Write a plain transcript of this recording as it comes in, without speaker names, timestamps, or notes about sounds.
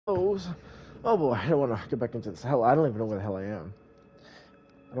Oh, oh boy, I don't want to get back into this. Hell, I don't even know where the hell I am.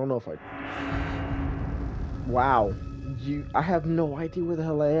 I don't know if I. Wow, I have no idea where the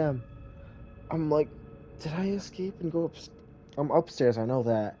hell I am. I'm like, did I escape and go up? I'm upstairs. I know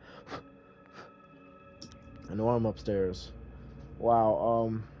that. I know I'm upstairs.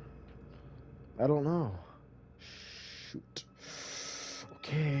 Wow. I don't know. Shoot.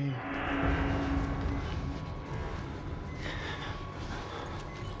 Okay.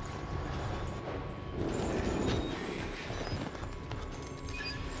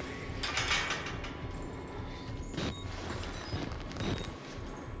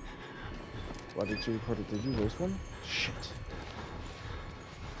 Why did you record it? Did you waste one? Shit.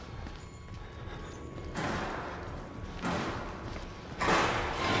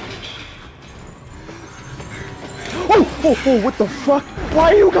 Oh, what the fuck?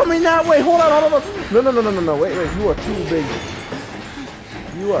 Why are you coming that way? Hold on, hold on. No. Wait. You are too big.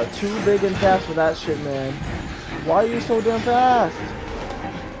 You are too big and fast for that shit, man. Why are you so damn fast?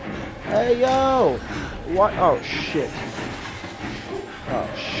 Hey, yo. What? Oh, shit. Oh,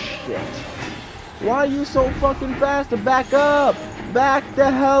 shit. Why are you so fucking fast to back up? Back the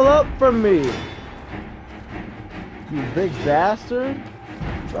hell up from me. You big bastard.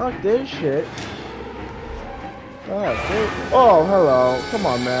 Fuck this shit. Oh, hello. Come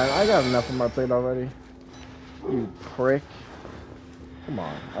on, man. I got enough on my plate already. You prick. Come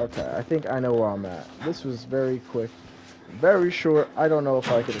on. Okay, I think I know where I'm at. This was very quick. Very short. I don't know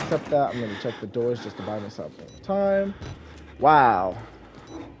if I could accept that. I'm going to check the doors just to buy myself more time. Wow.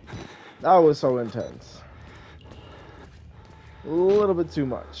 That was so intense. A little bit too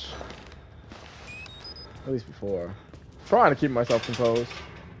much. At least before. I'm trying to keep myself composed.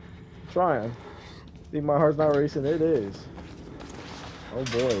 I'm trying. Think my heart's not racing? It is. Oh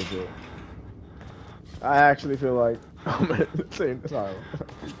boy, is it. I actually feel like I'm insane. Sorry.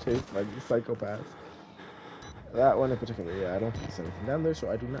 Chased by these psychopaths. That one in particular, yeah, I don't think there's anything down there, so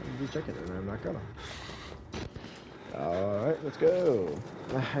I do not need to check it, and I'm not gonna. Alright, let's go.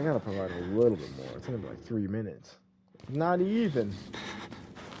 I gotta provide a little bit more. It's gonna be like 3 minutes. Not even.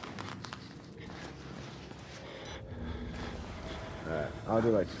 Alright, I'll do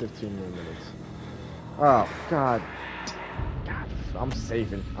like 15 more minutes. Oh, God. God, I'm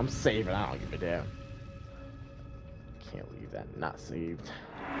saving. I don't give a damn. Can't leave that not saved.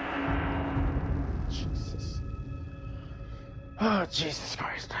 Jesus. Oh, Jesus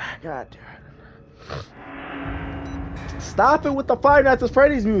Christ. God damn it. Stop it with the Five Nights at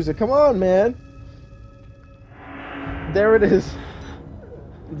Freddy's music. Come on, man. There it is.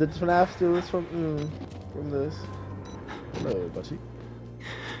 Did FNAF steal this from this? Hello, buddy.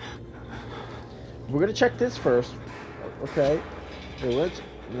 We're gonna check this first. Okay. Hey, what?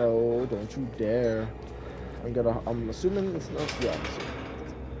 No, don't you dare. I'm assuming it's not. Yeah.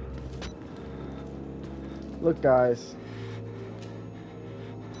 Look, guys.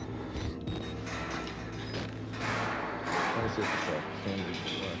 Let me see if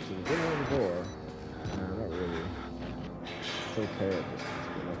it's actually get on the door. No, not really. It's okay.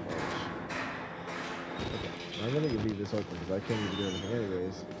 Okay. I'm gonna leave this open because I can't even do anything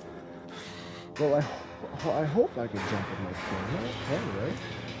anyways. Well, I hope I can jump with my phone. I can, right?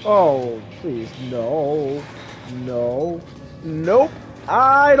 Oh, please, no. Nope.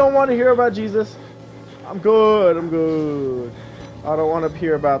 I don't want to hear about Jesus. I'm good. I don't want to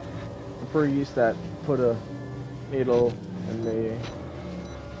hear about the priest that put a needle in me.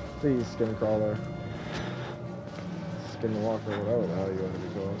 Please, skin crawler. Skin walker, whatever the hell you want to be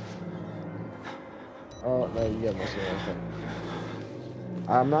called. Oh, no, you got my soul.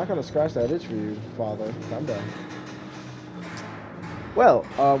 I'm not gonna scratch that itch for you, Father. Calm down. Well,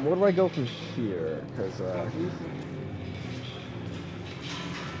 where do I go from here? Because, he's...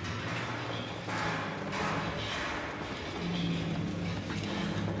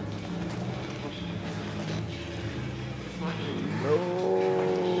 No,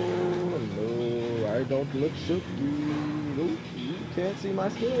 I don't look silky. Nope, you can't see my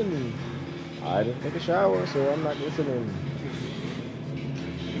skin. I didn't take a shower, so I'm not listening.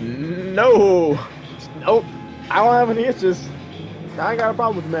 No! Nope. I don't have any itches. I ain't got a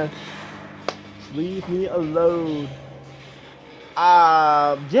problem with it, man. Just leave me alone.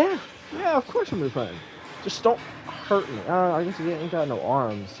 Yeah, of course I'm gonna be fine. Just don't hurt me. I guess you ain't got no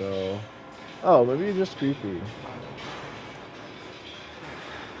arms, so... Oh, maybe you're just creepy.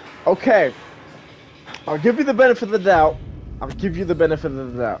 Okay. I'll give you the benefit of the doubt.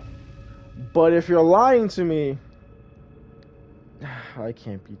 But if you're lying to me... I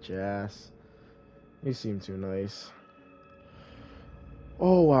can't beat your ass. You seem too nice.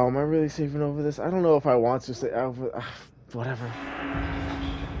 Oh wow, am I really saving over this? I don't know if I want to say whatever.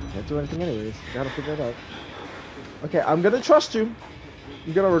 Can't do anything anyways. Gotta figure it out. Okay, I'm gonna trust you.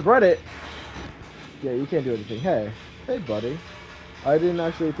 You're gonna regret it. Yeah, you can't do anything. Hey, buddy. I didn't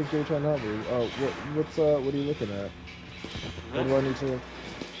actually think you were trying to help me. Oh, what are you looking at? What do I need to look?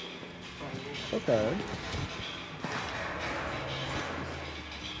 Okay.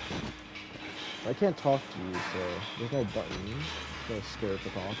 I can't talk to you, so there's no button. No scared to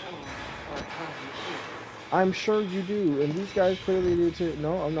talk. I'm sure you do, and these guys clearly do too.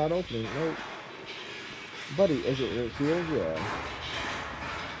 No, I'm not opening. No. Buddy, is it right here? Yeah.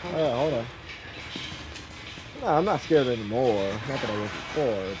 Alright, hold on. No, I'm not scared anymore. Not that I was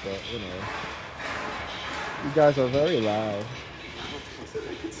before, but, you know. You guys are very loud.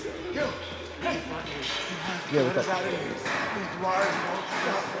 Yeah, what's up?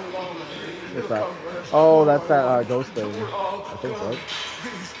 What's that? Oh, that's that ghost thing. I think so.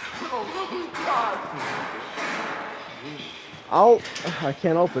 I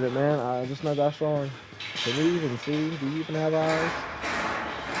can't open it, man. I'm just not that strong. Can you even see? Do you even have eyes?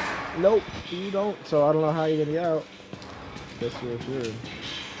 Nope, you don't. So I don't know how you're gonna get out. Guess you're sure.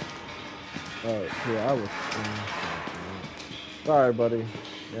 Oh, yeah, I was. Sorry, buddy.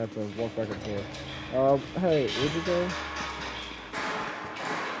 You have to walk back and forth. Hey, where'd you go?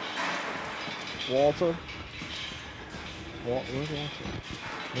 Walter? Where's Walter?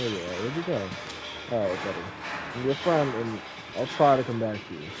 There you are. Where'd you go? Alright, buddy. I'm your friend, and I'll try to come back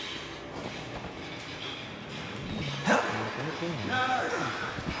to you. Nurse!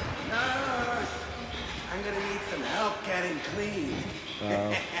 I'm gonna need some help getting clean.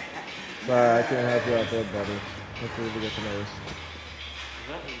 Sorry, I can't help you out there, buddy. Hopefully we get the nurse.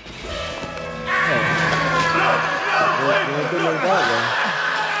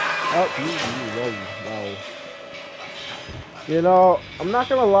 You know, I'm not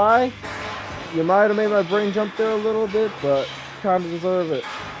gonna lie. You might have made my brain jump there a little bit, but kind of deserve it.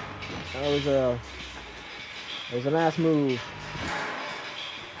 That was an ass move.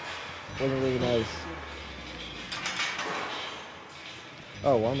 Wasn't really nice.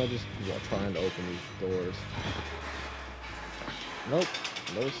 Oh, why am I just trying to open these doors? Nope.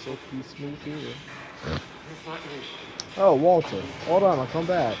 No silky smooth here. Oh, Walter. Hold on, I'll come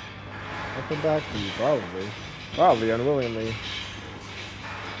back. I'll come back to you, probably. Probably unwillingly.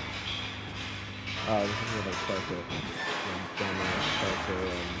 Oh, this is when I start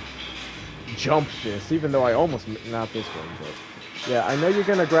to jump this, even though I almost, not this one, but yeah, I know you're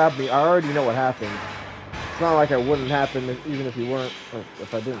gonna grab me. I already know what happened. It's not like it wouldn't happen even if you weren't, or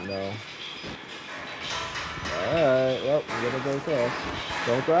if I didn't know. Alright, well, we're gonna go across.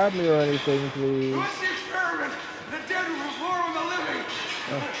 Don't grab me or anything, please. What's the experiment? The dead will reform the living.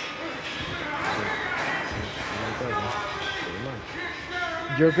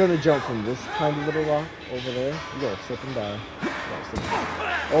 You're gonna jump from this tiny little rock over there. You're gonna slip and die.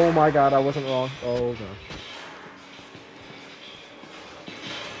 Oh my god, I wasn't wrong. Oh god.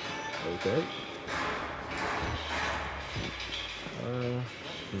 Okay.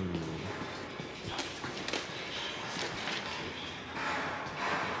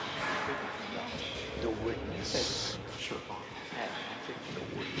 The witness.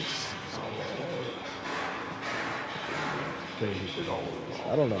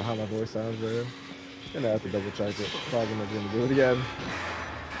 I don't know how my voice sounds there. Gonna have to double check it. Probably never gonna do it again.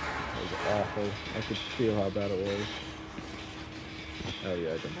 That was awful. I could feel how bad it was. Oh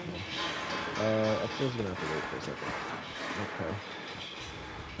yeah, I don't know. Upstairs gonna have to wait for a second. Okay.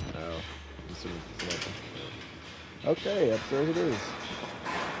 Oh, I'm assuming it's open. Okay, upstairs it is.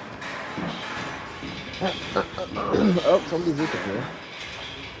 Oh, somebody's looking here.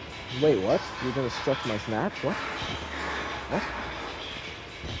 Wait, what? You're gonna stretch my snap? What? What?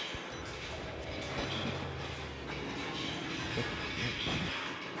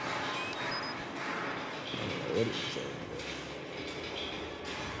 What did you say?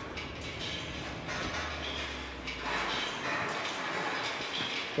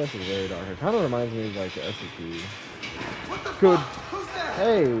 This is very dark. It kind of reminds me of like the SCP. What the Good. fuck? Who's that?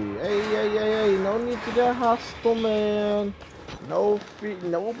 Hey, no need to get hostile, man. No,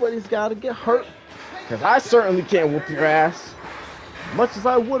 nobody's gotta get hurt. Cause I certainly can't whoop your ass. Much as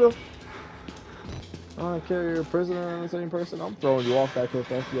I would've. I don't care you're a prisoner and the same person. I'm throwing you off that cliff.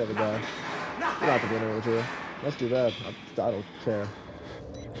 That's the other guy. You're not the winner with you. Let's do that. I don't care.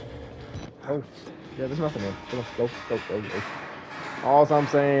 Oh, yeah, there's nothing there. Go. All I'm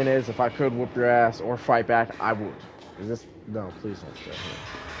saying is, if I could whoop your ass or fight back, I would. Is this? No, please don't stay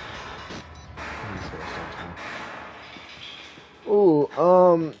here. Ooh,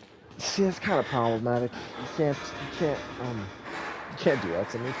 see, it's kind of problematic. You can't do that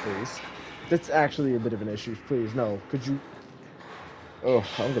to me, please. That's actually a bit of an issue. Please, no. Could you? Oh,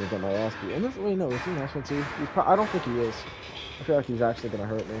 I'm gonna get my ass beat. And this, wait, no, is he national too? I don't think he is. I feel like he's actually gonna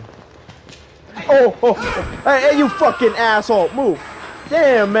hurt me. Oh, hey, you fucking asshole, move.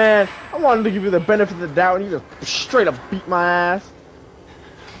 Damn, man. I wanted to give you the benefit of the doubt, and you just straight up beat my ass.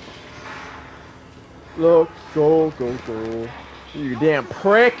 Look, go. You damn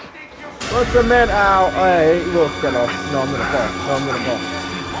prick. What's the man out? Hey, look, get off. No, I'm gonna fall.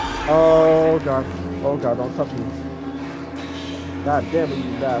 Oh, God, don't touch me. God damn it,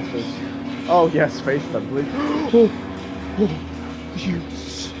 you bastards. Oh, yes, face the bleed. Oh, you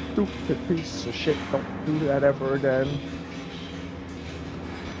stupid piece of shit. Don't do that ever again.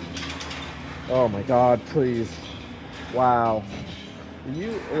 Oh my God, please. Wow.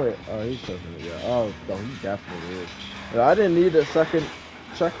 You wait, oh, he's choking me. Yeah. Oh, no, he definitely is. Yeah, I didn't need a second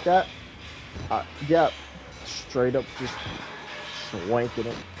check that. Yeah, straight up just swanking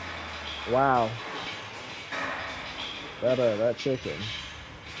it. Wow. That chicken.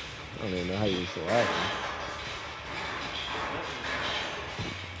 I don't even know how you still have him.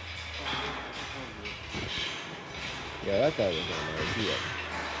 Yeah, that guy was on there.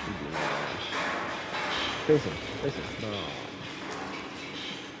 He'd be nice. Face him. No.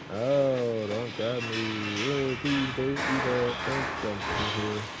 Oh, don't grab me. Oh, please, baby, don't jump in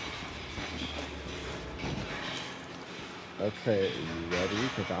here. Okay, you ready?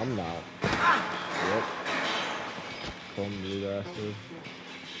 Because I'm not. Yep. Come, blue bastard.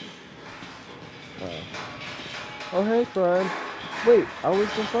 Oh, hey, friend. Wait, I was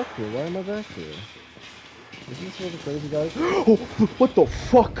just up here. Why am I back here? Is this where the crazy guy is? Oh, what the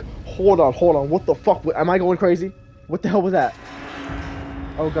fuck? Hold on. What the fuck? Am I going crazy? What the hell was that?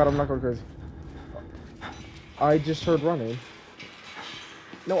 Oh God, I'm not going crazy. I just heard running.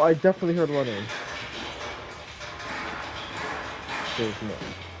 No, I definitely heard running. There's no.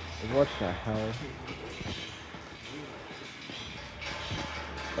 What the hell?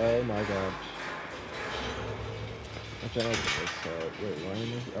 Oh my God. Actually, I don't think this. Wait, why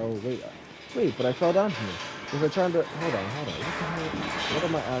am I? Oh wait, but I fell down here. Was I trying to? Hold on. What the hell? What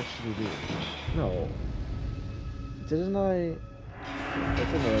am I actually doing? No. Didn't I?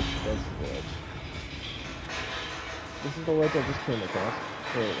 That's the ledge. This is the ledge I just came across.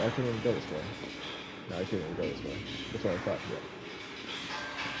 Wait, I can't even go this way. No, I can't even go this way. That's what I thought.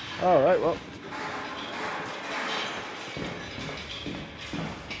 Yeah. All right. Well.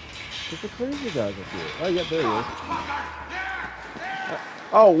 There's the crazy guys up here. Oh, yeah, there he is.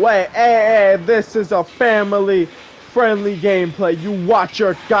 Oh, wait. Hey, this is a family-friendly gameplay. You watch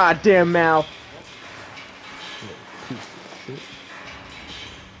your goddamn mouth. Piece of shit.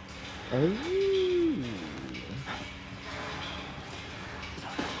 Oh.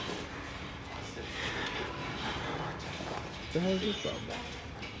 What the hell is this from?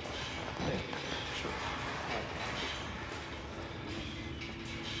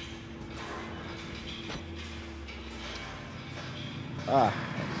 I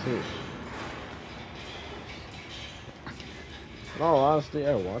see. In all honesty,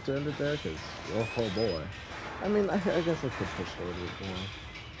 I want to end it there because, oh boy. I mean, I guess I could push a little bit more.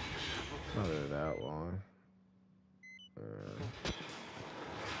 Not really that long.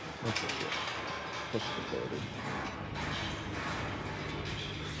 Let's push it. Push the 30.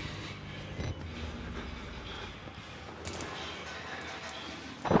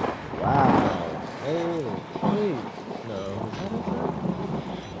 Wow. Oh, wait. No, is that okay?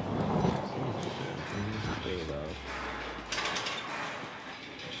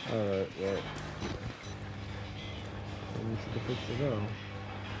 Alright, well. I need to fix it go.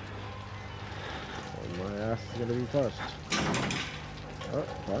 Well, my ass is gonna be touched. Oh,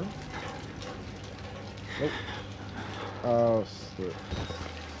 fine. Nope. Oh, slip.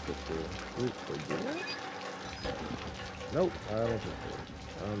 Slip through. Oop, did I do that? Nope, I don't think so.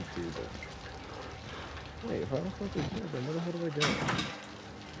 I'm too bad. Wait, if I don't fucking here, then where the hell do I go?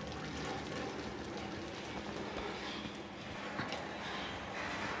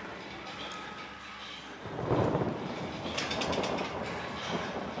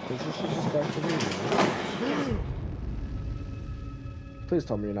 This is just back to me. Please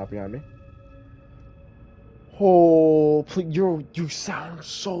tell me you're not behind me. Oh, please, you sound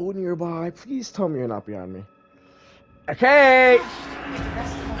so nearby. Please tell me you're not behind me. Okay.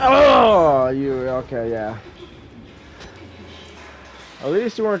 Oh, you okay? Yeah. At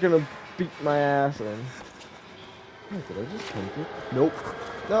least you weren't gonna beat my ass in. Wait, did I just come through? Nope.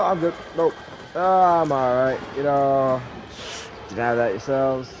 No, I'm good. Nope. I'm alright. You know. Did you have that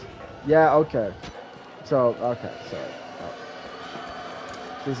yourselves? Yeah. Okay. So okay. So.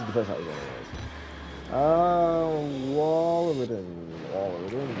 This is the place I was going anyways. Wall of it in.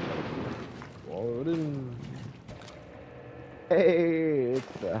 Hey, it's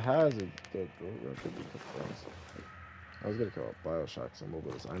the hazard. I was gonna call it Bioshock symbol,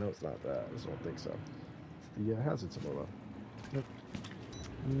 but I know it's not that. I just don't think so. It's the hazard symbol, though. Yep.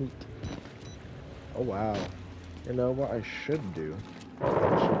 Neat. Oh wow. You know what I should do?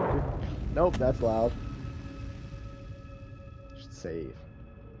 Nope, that's loud. Should save.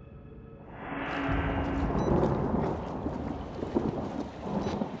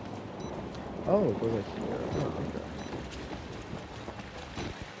 Oh, it goes like here. Oh, okay.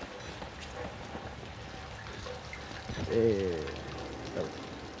 Hey. Oh.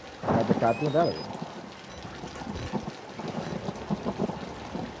 I had the copy of that.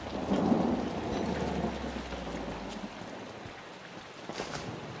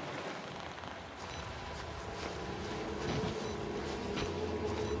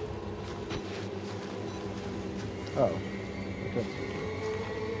 Oh. Okay.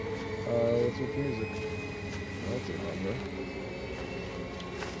 What's with music? That's a number.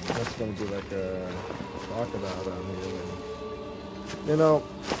 That's gonna be like a crocodile down here. You know,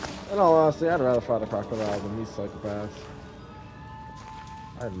 in all honesty, I'd rather fight a crocodile than these psychopaths.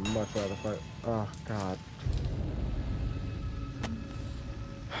 I'd much rather fight. Oh, God.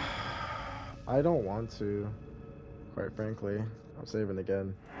 I don't want to, quite frankly. I'm saving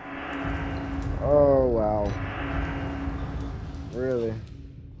again. Oh, wow. Really?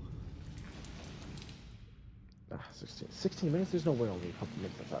 16 minutes? There's no way only a couple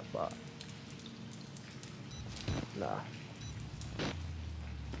minutes to pass by. Nah.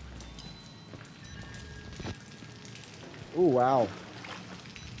 Ooh, wow.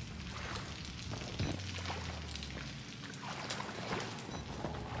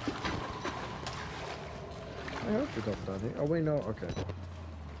 I hope we don't down here. Oh, wait, no. Okay.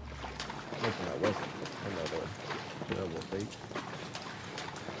 Listen, that wasn't another terrible fate.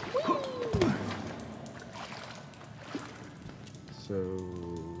 So,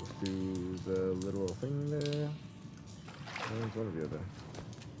 through the little thing there. There's one of you there.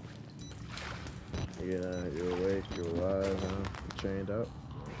 Yeah, you're awake, you're alive, huh? You're chained up.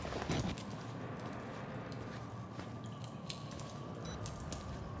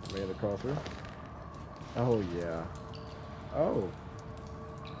 Made a call through. Oh, yeah. Oh.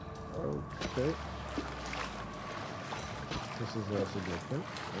 Okay. This is significant.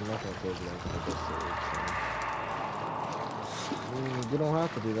 I'm not going to close it out for this stage. You don't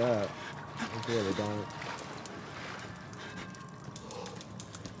have to do that. You really don't.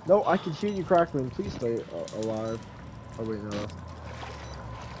 No, I can hear you crackling. Please stay alive. Oh, wait, no.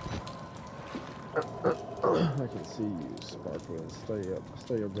 I can see you sparkling. Stay up.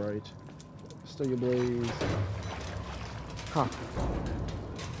 Stay bright. Stay ablaze. Ha.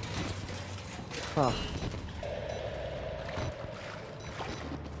 Ha.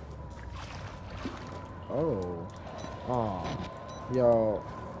 Oh. Aw. Yo.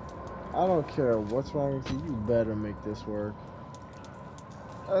 I don't care what's wrong with you. You better make this work.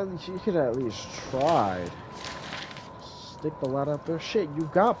 You could at least try. Stick the ladder up there. Shit,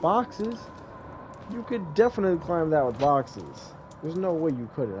 you've got boxes. You could definitely climb that with boxes. There's no way you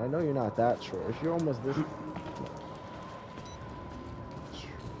couldn't. I know you're not that short. If you're almost this... Could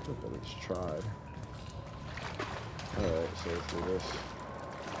have at least tried. Alright, so let's do this.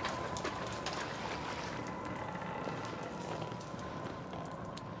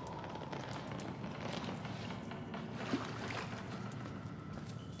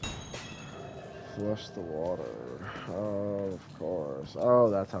 Flush the water. Oh, of course. Oh,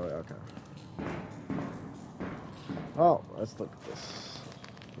 that's how it... Okay. Oh, let's look at this.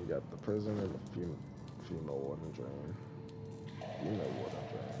 We got the prison and the female warden drain. Female warden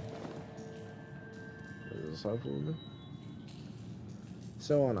drain. Is this helpful with me?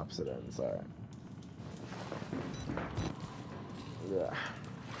 So on opposite ends, alright. Yeah.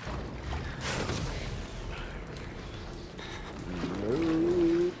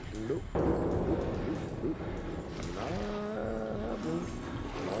 Nope. Nope.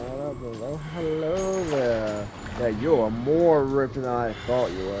 Oh, hello there. Yeah, you're more ripped than I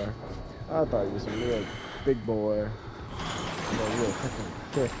thought you were. I thought you was a real big boy. A real freaking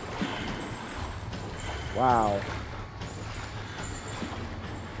thick. Wow.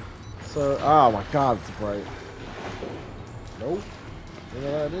 So, oh my god, it's bright. Nope. You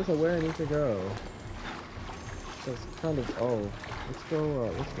know what, there's a where I need to go. So it's kind of, oh. Let's go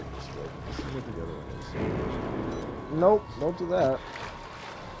this way. Let's see what the other one is. Nope, don't do that.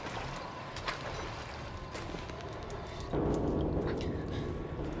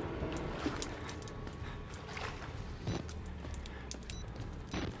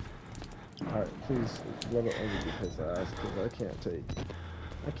 Alright, please let it only be his ass, because I can't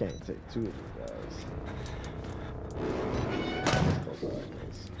take two of these guys.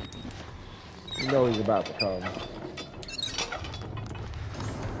 You know he's about to come.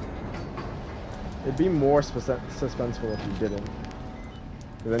 It'd be more suspenseful if you didn't.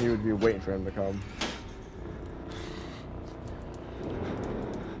 Because then you would be waiting for him to come.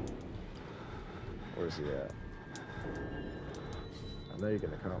 Where's he at? I know you're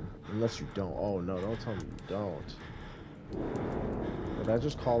gonna come. Unless you don't. Oh no, don't tell me you don't. Did I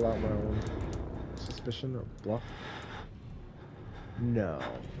just call out my own suspicion or bluff? No.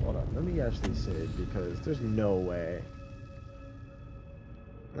 Hold on. Let me actually save because there's no way.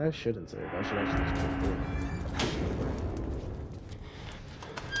 I shouldn't save. I should actually just go through.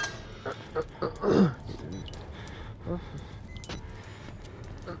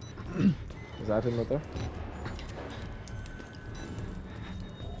 Is that him right there?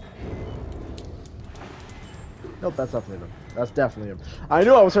 Nope, that's definitely him. That's definitely him. I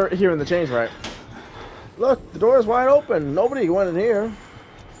knew I was hearing the change right. Look, the door is wide open. Nobody went in here.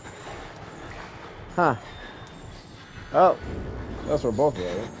 Huh. Oh. That's where both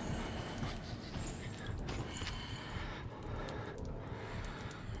are.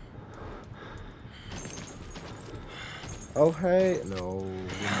 Oh, hey. No.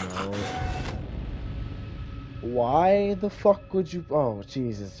 No. Why the fuck would you... Oh,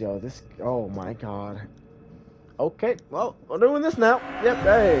 Jesus, yo. This... Oh, my God. Okay. Well, we're doing this now. Yep.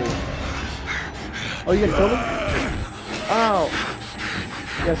 Hey. Oh, you gonna kill me? Ow.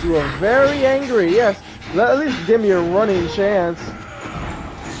 Yes, you were very angry. Yes. At least give me a running chance.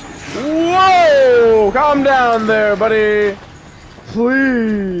 Whoa! Calm down there, buddy.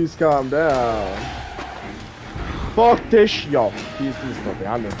 Please calm down. Fuck this. Yo, he's still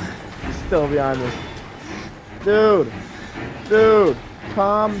behind me. He's still behind me. Dude. Dude.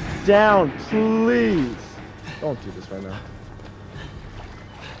 Calm down, please. Don't do this right now.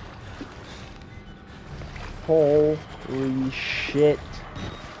 Holy shit.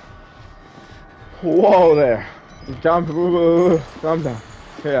 Whoa there. Calm down.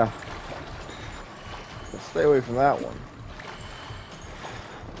 Yeah. Let's stay away from that one.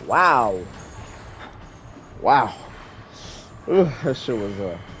 Wow. Wow. Ugh, that shit was,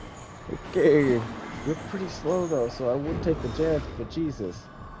 okay. You're pretty slow, though, so I would take the chance, but Jesus.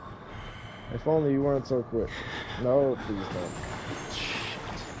 If only you weren't so quick. No, please don't. Shit.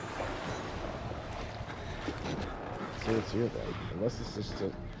 See what's here, then. Unless it's just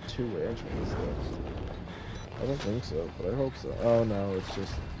a two-way entrance, though. I don't think so, but I hope so. Oh, no, it's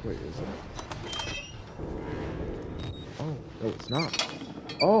just... Wait, is it? Oh, no, it's not.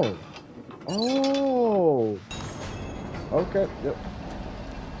 Oh! Oh! Okay, yep.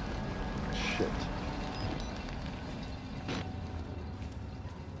 Shit.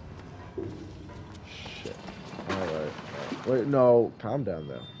 Shit. Alright. Wait, no. Calm down,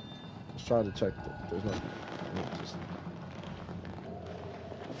 though. Just trying to check that there's nothing. Just...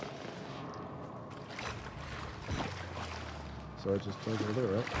 So I just turned over there,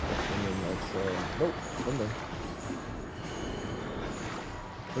 right? And then that's, nope, one there.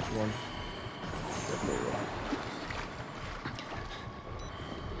 Which one?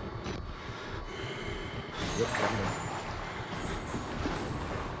 Yep, one there.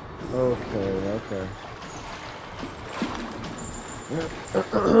 Okay, okay.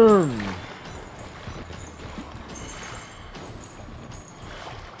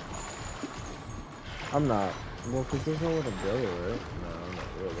 I'm not. Well, because there's nowhere to go, right? No, not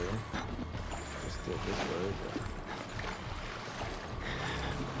really. Just do it this way.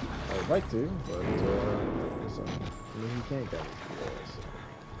 I would like to, but, so, I mean, you can't get it through there, so.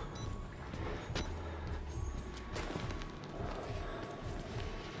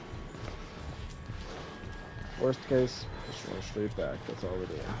 Worst case, just run straight back. That's all we're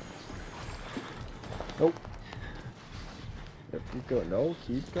doing. Nope. Yep, keep going. No,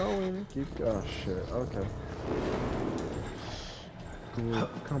 keep going. Keep going. Oh, shit. Okay.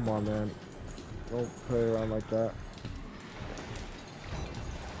 Come on, man. Don't play around like that.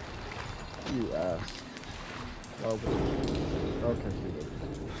 You ass. Oh, okay, he did.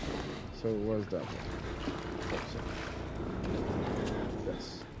 So it was that one.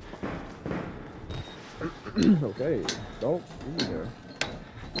 Yes. Okay. Don't be there.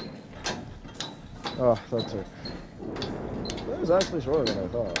 Oh, that's it. That was actually shorter than I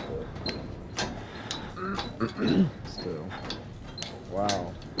thought, but... Still.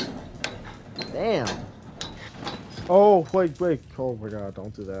 Wow. Damn. Oh, wait. Oh my god,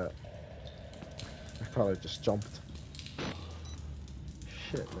 don't do that. I probably just jumped.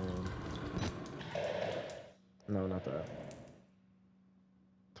 Shit, man. No, not that.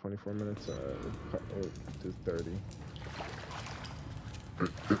 24 minutes, we'll do 30.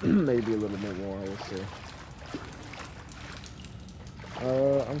 Maybe a little bit more, we'll see.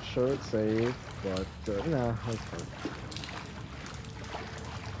 I'm sure it's safe, but nah, that's fine.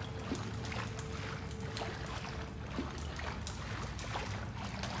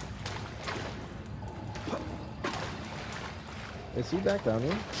 Is he back down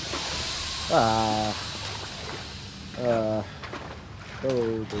here? Ah. Go,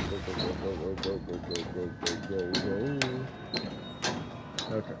 go, go, go, go, go, go, go, go, go, go, go.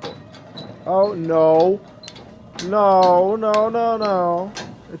 Okay, cool. Oh, no. No, no, no, no.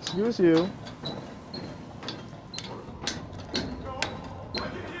 Excuse you.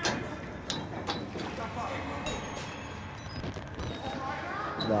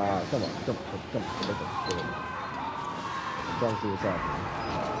 Nah, come on, come on, come on, come on, come on. I'm trying to see what's happening.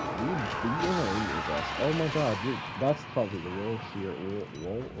 You beating his ass. Oh my god, that's probably the Wool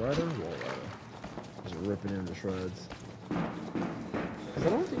Rider? Wool Rider. Just ripping him to shreds. Because I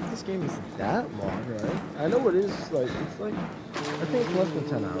don't think this game is that long, right? I know it is, like, it's like, I think it's less than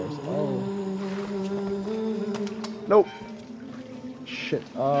 10 hours. Oh. Nope. Shit,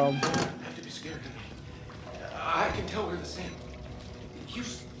 You have to be scared of me. I can tell we're the same. You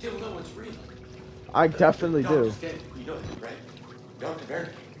still know it's real. I definitely do. Doctor's dead. You know that, right? Dr.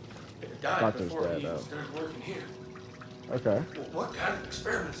 Vernick died Doctor's before dead, he oh. started working here. Okay. Well, what kind of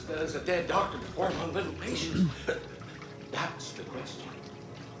experiments does a dead doctor perform on living patients? That's the question.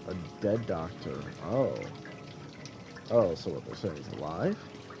 A dead doctor. Oh. Oh, so what they're saying is alive?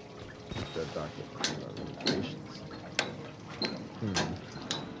 Dead doctor performing on living patients.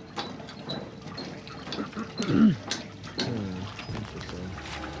 Interesting.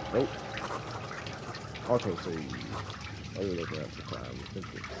 Nope. Okay, so are you looking at the time? I think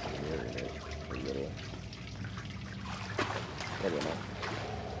it's nearing it a little. Maybe not.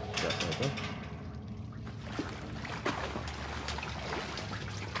 Definitely.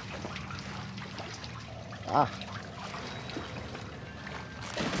 Ah.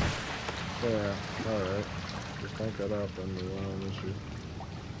 Yeah, alright. Just crank that up and move on issue.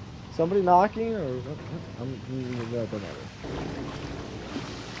 Somebody knocking or what? I'm no, don't matter.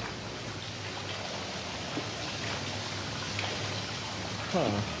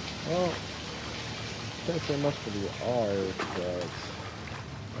 Huh. Well, can't say much for the art, but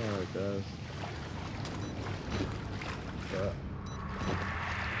alright guys. Yeah.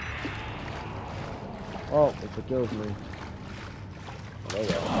 Oh, it kills me. Oh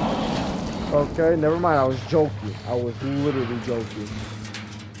well. Okay, never mind. I was joking. I was literally joking.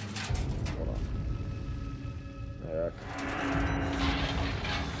 Hold on. Yeah.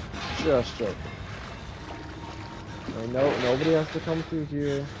 Just joking. I know nobody has to come through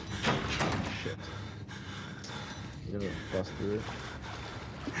here. Shit. You're gonna bust through it.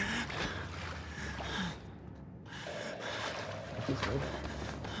 What's this way?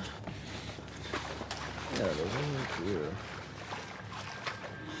 Yeah, there's one here.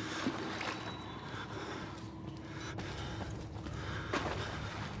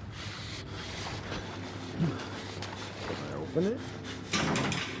 Can I open it?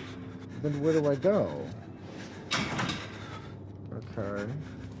 Then where do I go? Okay.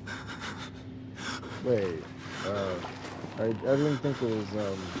 Wait. I didn't think it was, I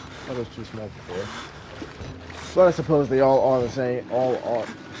thought it was too small before. But I suppose they all are the same. All are.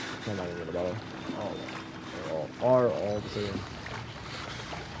 I'm not even about it. All are all the same.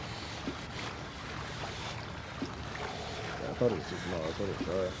 Yeah, I thought it was too small. I thought it was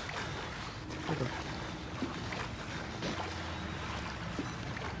alright. Okay.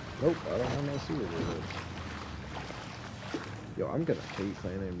 Nope, I don't have no see what it is. Yo, I'm gonna hate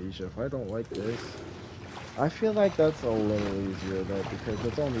playing Amnesia if I don't like this. I feel like that's a little easier though, because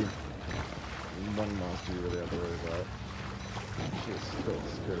it's only one monster you really have to worry about. She's still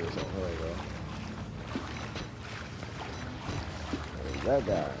scary as hell though. That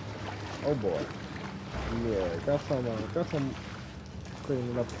guy. Oh boy. Yeah, got some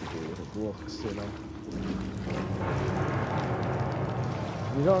cleaning up to do with the looks, you know.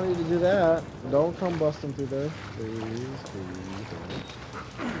 You don't need to do that. Don't come busting through there. Please, please don't.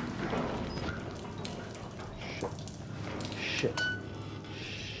 Shit.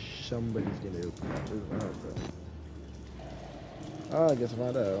 Somebody's gonna open that. Oh, I guess I'll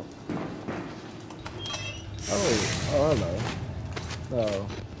find out. Oh, hello. No.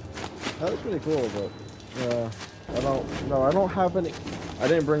 That was pretty cool, but I don't have any. I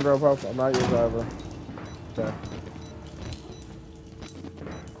didn't bring grub up. I'm not your driver. Okay.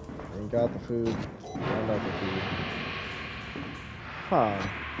 Ain't got the food. Found out the food. Huh.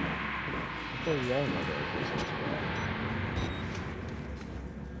 What's going on with that?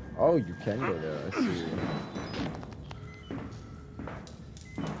 Oh, you can go there. I see.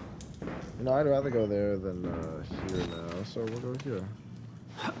 You know, I'd rather go there than here now, so we'll go here.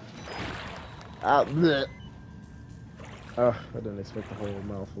 Ah, bleh. I didn't expect the whole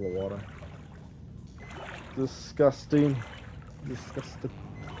mouthful of water. Disgusting. Disgusting.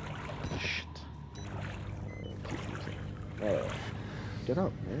 Shit. Keep using. Get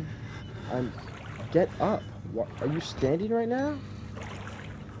up, man. Get up. What? Are you standing right now?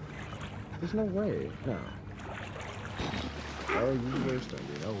 There's no way. No. Oh, you were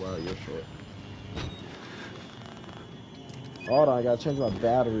standing. Oh, wow, you're short. Hold on, I gotta change my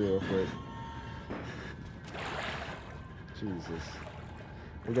battery real quick. Jesus.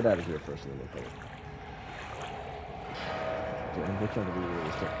 We'll get out of here first a little bit. We're trying to be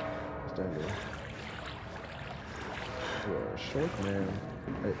realistic. Stand there. You're a short man.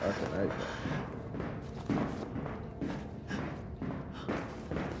 Hey, okay, there you go.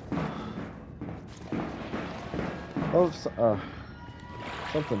 Oh, so,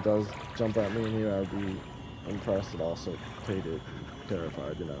 something does jump at me in here, I'd be impressed and also hated,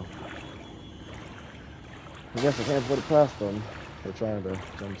 terrified, you know. I guess I can't put it past them. They're trying to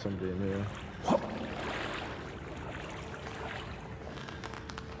jump somebody in here.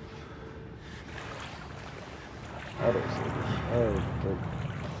 Oh, good.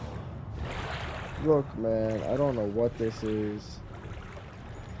 Look, man, I don't know what this is.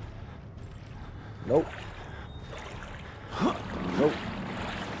 Nope. Nope.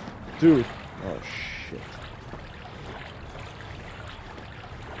 Dude. Oh, shit.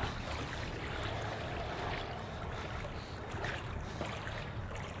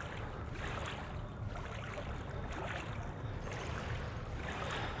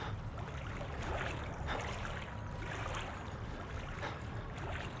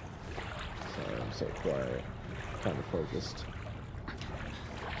 Sorry, I'm so quiet. Kind of focused.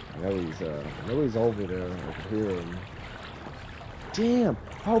 I know he's over there. I can hear him. Damn!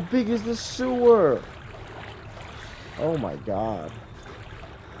 How big is the sewer? Oh my god.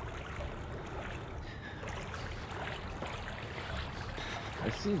 I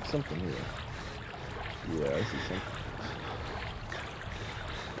see something here. Yeah, I see something.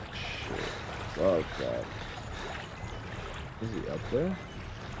 Shit. Oh god. Is he up there?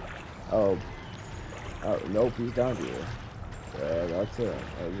 Oh. Oh, nope, he's down here. Yeah, that's it.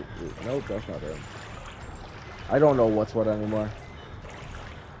 Nope, that's not him. I don't know what's what anymore.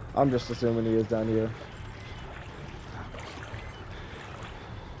 I'm just assuming he is down here.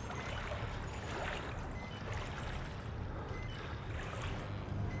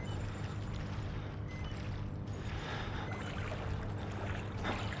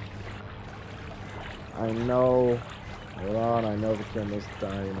 I know. Hold on, I know the camera's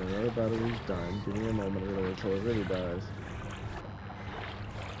dying. I know the battery's dying. Give me a moment until it really dies.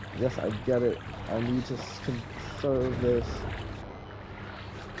 Yes, I get it. I need to conserve this.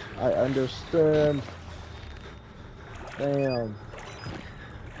 I understand. Damn.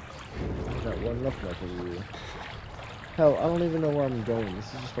 I got one left left of you. Hell, I don't even know where I'm going. This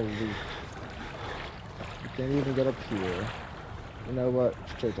is just a loop. You can't even get up here. You know what?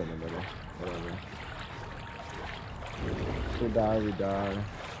 Straight down the middle. Whatever. We die, we die.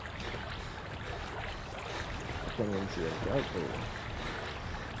 I can't even see it. Right there.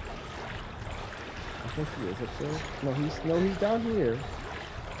 I think he is up there. No, he's down here.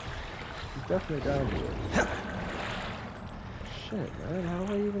 He's definitely down here. Shit, man, how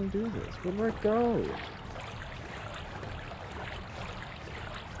do I even do this? Where do I go?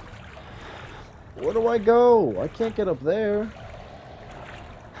 Where do I go? I can't get up there.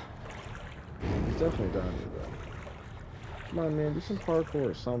 He's definitely down here, though. Come on, man, do some parkour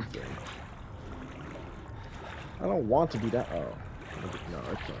or something. I don't want to be that. Oh. No,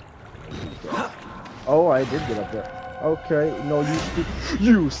 I can't. Oh, I did get up there. Okay, no,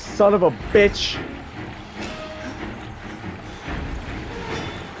 you son of a bitch!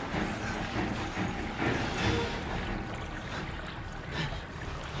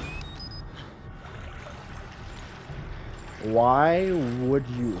 Why would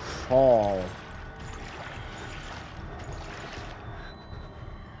you fall?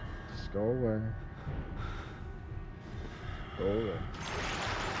 Just go away. Go away.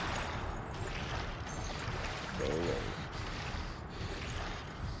 Go away.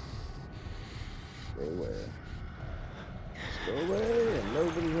 Go away. Just go away and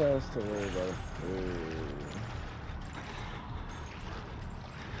nobody has to worry about it.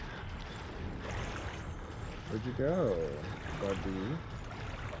 Where'd you go, buddy?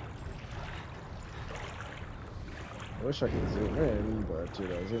 I wish I could zoom in, but you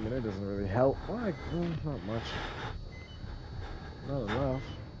know, zooming in doesn't really help. Why? Not much. Not enough.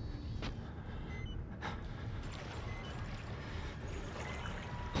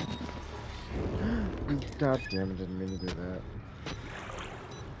 God damn it, didn't mean to do that.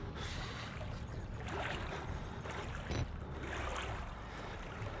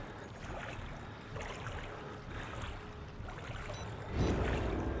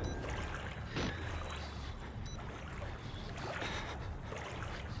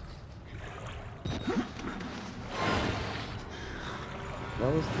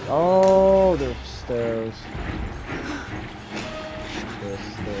 Oh, there's stairs. There's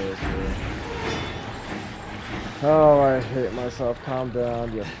stairs here. Oh, I hate myself. Calm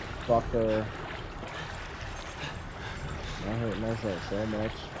down, you fucker. I hate myself so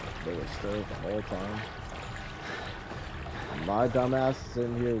much. There were stairs the whole time. My dumbass is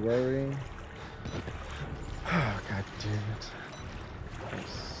in here worrying. Oh, god damn it. I'm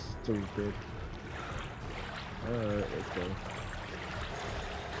stupid. Alright, okay.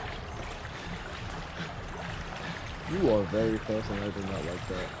 You are very close and I do not like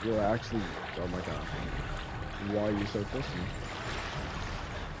that. You're actually... Oh my god. Why are you so close to me?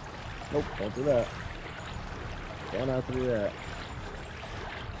 Nope, don't do that. Don't have to do that.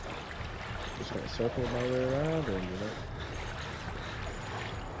 Just gonna circle my way around and you know.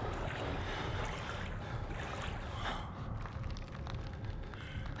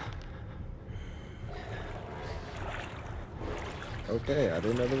 Okay, I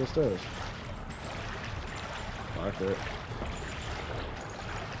didn't know there was stairs. Fuck it.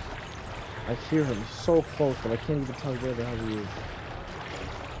 I hear him so close, but I can't even tell where the hell he is.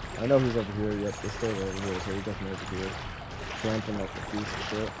 I know he's over here. Yep, he's still over here, so he's definitely over here. Camping like a piece of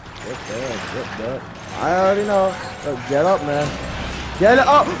shit. What's that? I already know. Get up, man. Get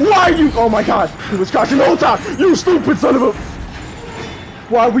up! Why are you? Oh my god! He was crouching the whole time! You stupid son of a...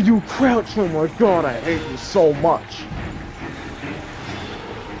 Why were you crouching? Oh my god, I hate you so much.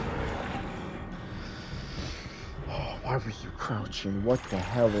 Why were you crouching? What the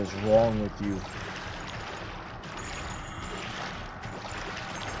hell is wrong with you?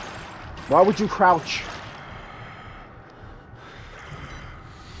 Why would you crouch?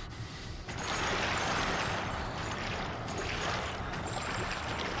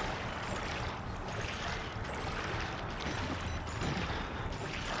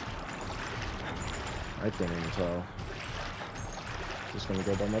 I can't even tell. Just gonna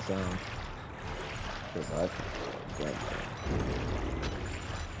go by my sound. Because I can't.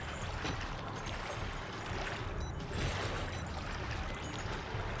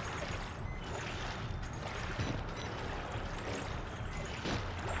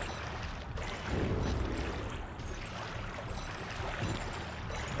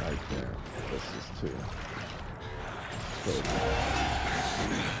 Right there. This is two.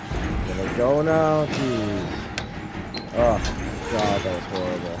 Gonna go now? Jeez. Oh, god, that was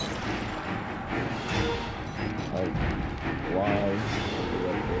horrible. Like, why?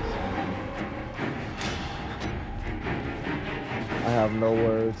 I have no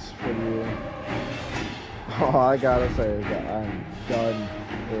words for you. All I gotta say is that I'm done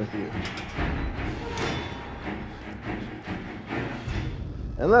with you.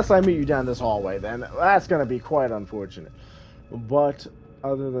 Unless I meet you down this hallway, then that's gonna be quite unfortunate. But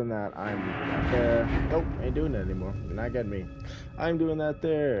other than that, I'm there. Nope, ain't doing that anymore. You're not getting me. I'm doing that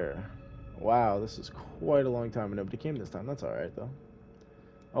there. Wow, this is quite a long time and nobody came this time. That's alright though.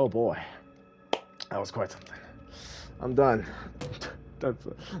 Oh boy. That was quite something. I'm done.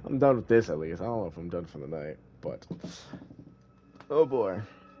 I'm done with this at least. I don't know if I'm done for the night, but oh boy.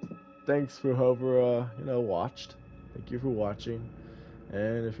 Thanks for whoever watched. Thank you for watching.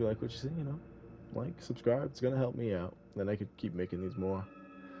 And if you like what you see, like, subscribe. It's gonna help me out. Then I could keep making these more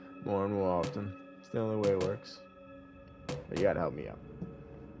and more often. It's the only way it works. But you gotta help me out.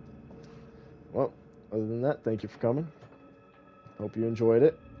 Well, other than that, thank you for coming. Hope you enjoyed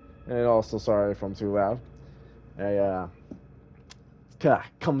it. And also, sorry if I'm too loud.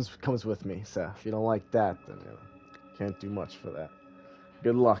 Comes with me. So if you don't like that, then can't do much for that.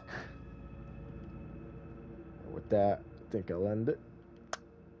 Good luck. With that, I think I'll end it.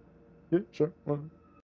 Yeah, sure.